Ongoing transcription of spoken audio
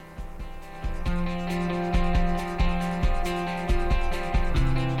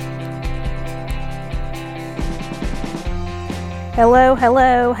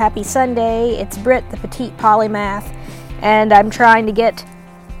Hello, happy Sunday. It's Britt, the petite polymath, and I'm trying to get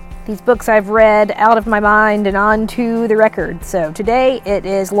these books I've read out of my mind and onto the record. So today it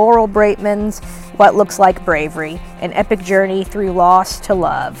is Laurel Braitman's What Looks Like Bravery, an epic journey through loss to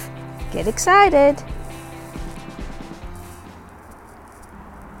love. Get excited.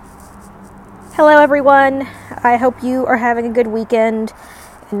 Hello everyone, I hope you are having a good weekend.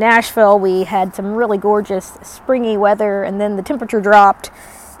 In Nashville, we had some really gorgeous springy weather, and then the temperature dropped,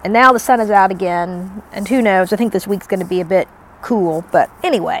 and now the sun is out again, and who knows, I think this week's going to be a bit cool. But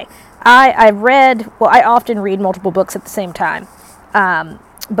anyway, I often read multiple books at the same time,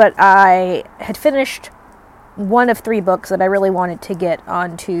 but I had finished one of 3 books that I really wanted to get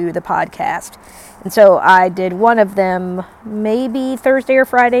onto the podcast, and so I did one of them maybe Thursday or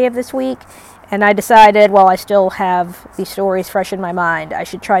Friday of this week. And I decided, while I still have these stories fresh in my mind, I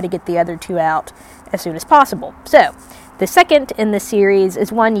should try to get the other 2 out as soon as possible. So, the second in this series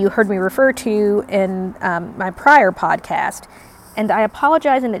is one you heard me refer to in my prior podcast. And I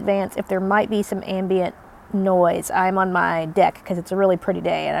apologize in advance if there might be some ambient noise. I'm on my deck because it's a really pretty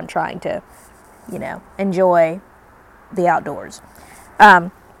day and I'm trying to, enjoy the outdoors.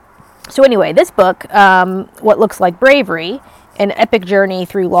 So anyway, this book, What Looks Like Bravery, an epic journey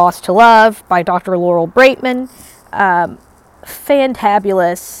through loss to love by Dr. Laurel Braitman.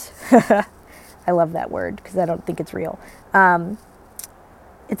 Fantabulous. I love that word because I don't think it's real.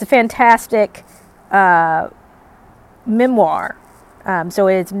 It's a fantastic memoir. So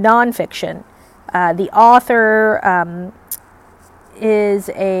it's nonfiction. The author is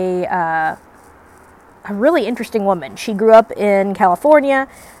a really interesting woman. She grew up in California,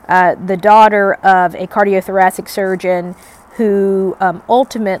 the daughter of a cardiothoracic surgeon who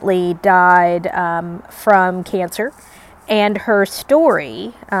ultimately died from cancer. And her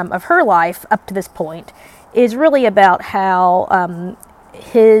story of her life up to this point is really about how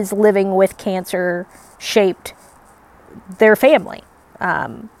his living with cancer shaped their family.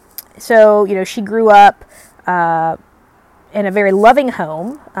 So, she grew up in a very loving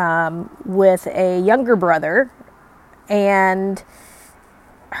home with a younger brother, and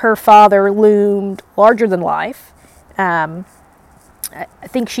her father loomed larger than life. I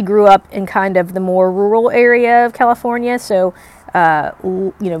think she grew up in kind of the more rural area of California, so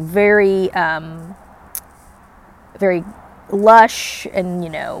very very lush, and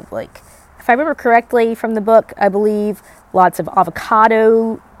if I remember correctly from the book, I believe lots of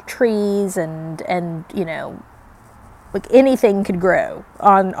avocado trees and anything could grow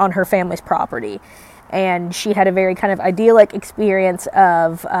on her family's property. And she had a very kind of idyllic experience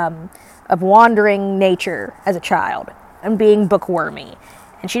of wandering nature as a child and being bookwormy.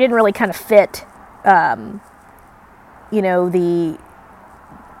 And she didn't really kind of fit, the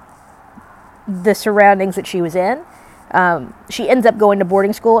surroundings that she was in. She ends up going to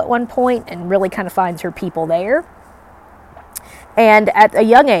boarding school at one point and really kind of finds her people there. And at a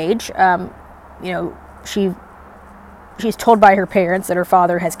young age, she's told by her parents that her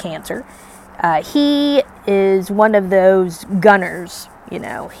father has cancer. He is one of those gunners.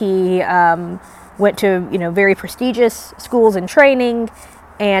 He went to very prestigious schools and training,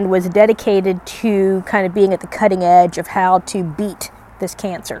 and was dedicated to kind of being at the cutting edge of how to beat this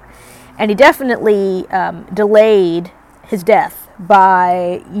cancer. And he definitely delayed his death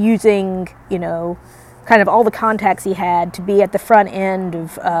by using kind of all the contacts he had to be at the front end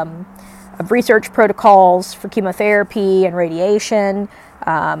of research protocols for chemotherapy and radiation,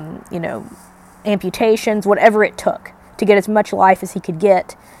 amputations, whatever it took to get as much life as he could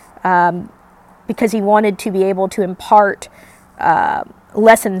get, because he wanted to be able to impart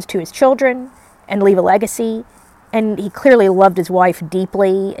lessons to his children and leave a legacy. And he clearly loved his wife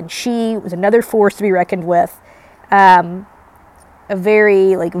deeply, and she was another force to be reckoned with. A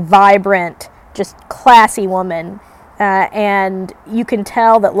very vibrant, just classy woman. And you can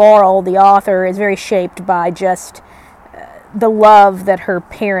tell that Laurel, the author, is very shaped by just the love that her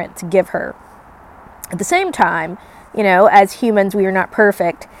parents give her. At the same time, as humans, we are not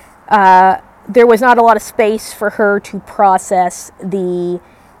perfect. There was not a lot of space for her to process the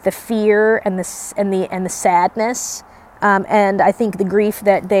fear and the sadness, and I think the grief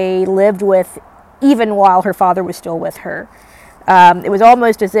that they lived with, even while her father was still with her. It was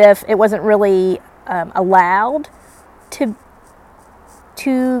almost as if it wasn't really allowed to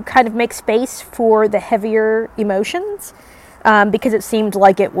kind of make space for the heavier emotions, because it seemed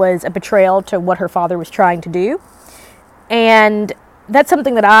like it was a betrayal to what her father was trying to do. And that's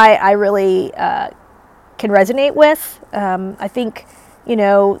something that I really can resonate with. I think,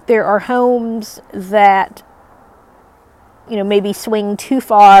 there are homes that, maybe swing too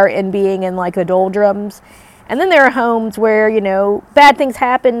far in being in the doldrums, And then there are homes where, bad things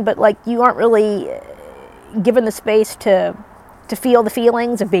happen, but like you aren't really given the space to feel the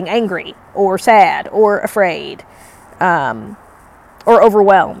feelings of being angry or sad or afraid, or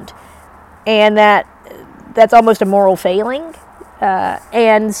overwhelmed. And that's almost a moral failing.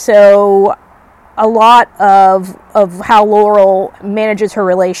 And so a lot of how Laurel manages her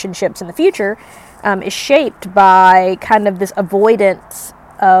relationships in the future is shaped by kind of this avoidance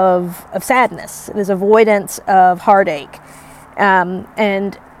of sadness, this avoidance of heartache,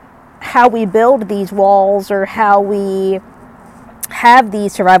 and how we build these walls, or how we have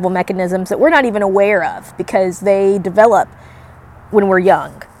these survival mechanisms that we're not even aware of because they develop when we're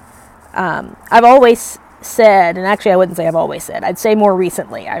young. I've always said, and actually I wouldn't say I've always said, I'd say more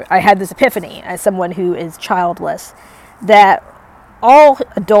recently, I had this epiphany as someone who is childless, that all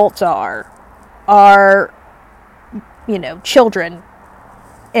adults are children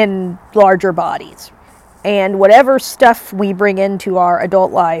in larger bodies. And whatever stuff we bring into our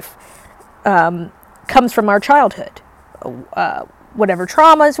adult life comes from our childhood. Whatever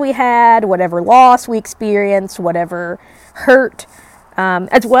traumas we had, whatever loss we experienced, whatever hurt,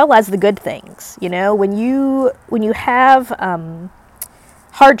 as well as the good things. When you have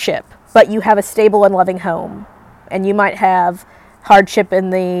hardship, but you have a stable and loving home, and you might have hardship in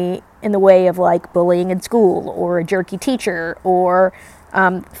the way of like bullying in school, or a jerky teacher, or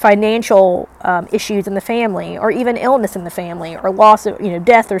financial issues in the family, or even illness in the family, or loss of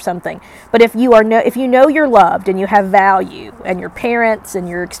death or something. But if you know you're loved and you have value, and your parents and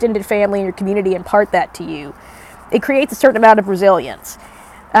your extended family and your community impart that to you, it creates a certain amount of resilience.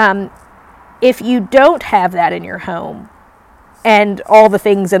 If you don't have that in your home, and all the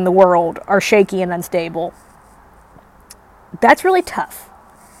things in the world are shaky and unstable, that's really tough.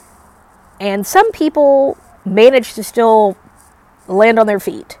 And some people manage to still land on their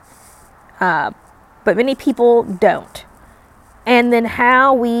feet, but many people don't. And then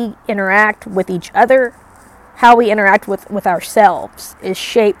how we interact with each other, how we interact with ourselves, is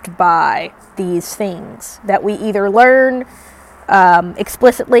shaped by these things that we either learn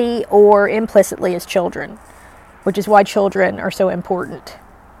explicitly or implicitly as children, which is why children are so important.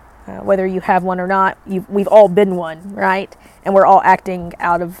 Whether you have one or not, we've all been one, right? And we're all acting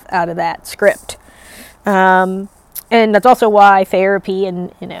out of that script. And that's also why therapy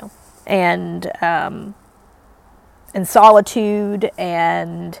and solitude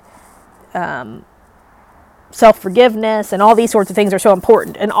and self-forgiveness and all these sorts of things are so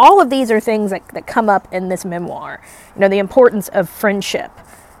important. And all of these are things that come up in this memoir. The importance of friendship,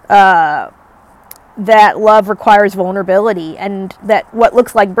 that love requires vulnerability, and that what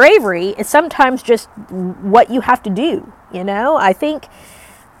looks like bravery is sometimes just what you have to do. I think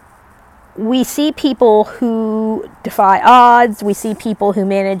we see people who defy odds. We see people who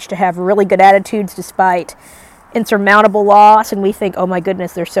manage to have really good attitudes despite insurmountable loss, and we think, oh my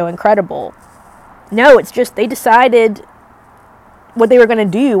goodness, they're so incredible. No, it's just they decided what they were going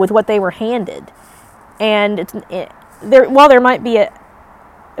to do with what they were handed. And while there might be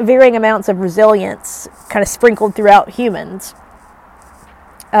varying amounts of resilience kind of sprinkled throughout humans,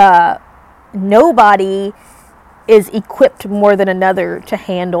 nobody is equipped more than another to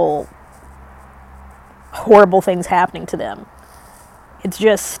handle horrible things happening to them. It's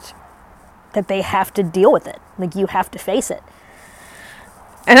just that they have to deal with it. Like, you have to face it.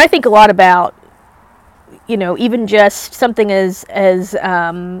 And I think a lot about, even just something as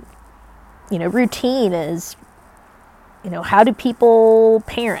routine as, how do people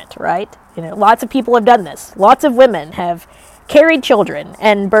parent, right? Lots of people have done this. Lots of women have carried children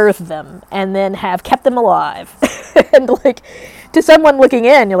and birthed them and then have kept them alive. And to someone looking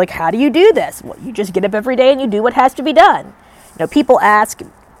in, you're like, how do you do this? Well, you just get up every day and you do what has to be done. People ask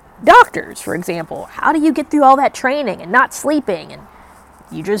doctors, for example, how do you get through all that training and not sleeping? And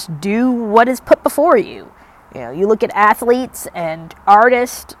you just do what is put before you. You look at athletes and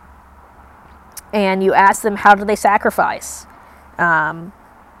artists, and you ask them, how do they sacrifice?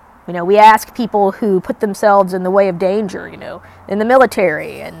 We ask people who put themselves in the way of danger, in the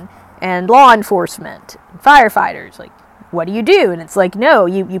military and law enforcement, and firefighters, what do you do? And it's like, no,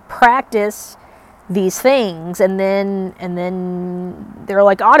 you practice these things, and then they're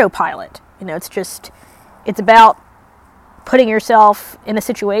like autopilot. It's about putting yourself in a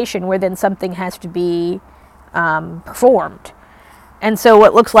situation where then something has to be performed. And so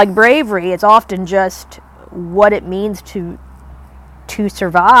what looks like bravery is often just what it means to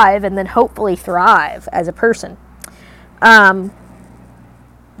survive and then hopefully thrive as a person.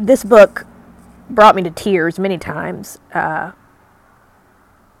 This book brought me to tears many times,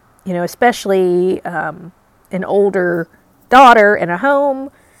 especially an older daughter in a home,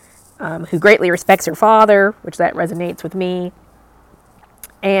 who greatly respects her father, which that resonates with me,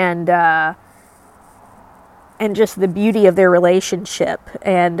 and just the beauty of their relationship.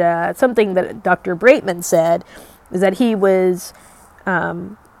 And something that Dr. Braitman said is that he was,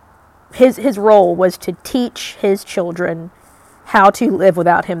 his role was to teach his children how to live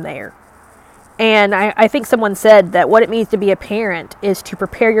without him there. And I think someone said that what it means to be a parent is to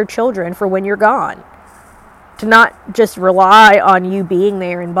prepare your children for when you're gone, to not just rely on you being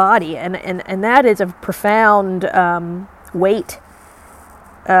there in body. And that is a profound weight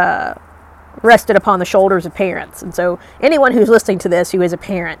rested upon the shoulders of parents. And so anyone who's listening to this who is a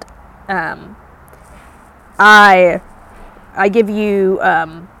parent, I give you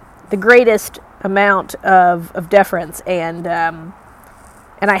the greatest amount of deference and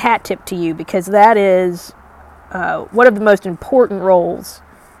I hat tip to you, because that is one of the most important roles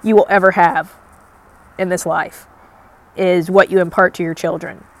you will ever have in this life, is what you impart to your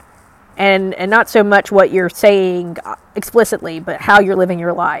children. And not so much what you're saying explicitly, but how you're living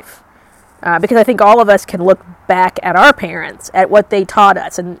your life. Because I think all of us can look back at our parents, at what they taught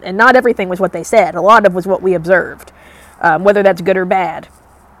us, and not everything was what they said. A lot of it was what we observed, whether that's good or bad.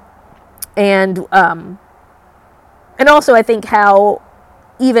 And also I think how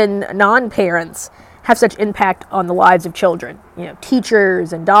even non-parents have such impact on the lives of children. You know,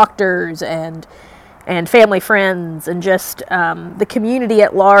 teachers and doctors and family friends, and just the community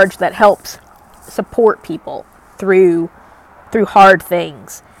at large that helps support people through hard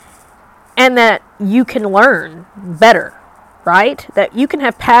things. And that you can learn better, right? That you can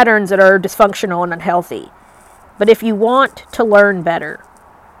have patterns that are dysfunctional and unhealthy. But if you want to learn better,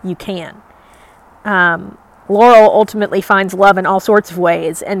 you can. Laurel ultimately finds love in all sorts of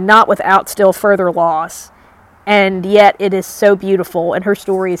ways, and not without still further loss. And yet it is so beautiful, and her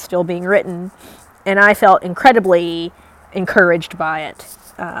story is still being written. And I felt incredibly encouraged by it.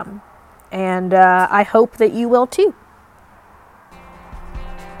 And I hope that you will too.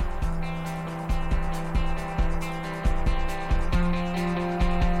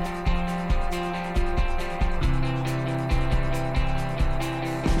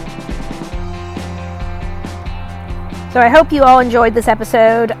 So I hope you all enjoyed this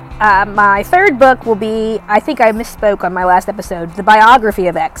episode. My third book will be, I think I misspoke on my last episode, The Biography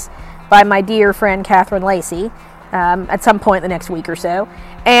of X by my dear friend Catherine Lacey, at some point in the next week or so.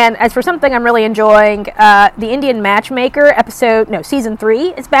 And as for something I'm really enjoying, The Indian Matchmaker Season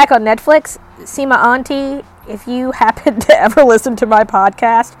 3 is back on Netflix. Seema Auntie, if you happen to ever listen to my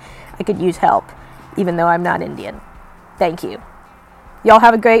podcast, I could use help, even though I'm not Indian. Thank you. Y'all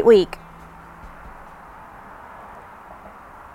have a great week.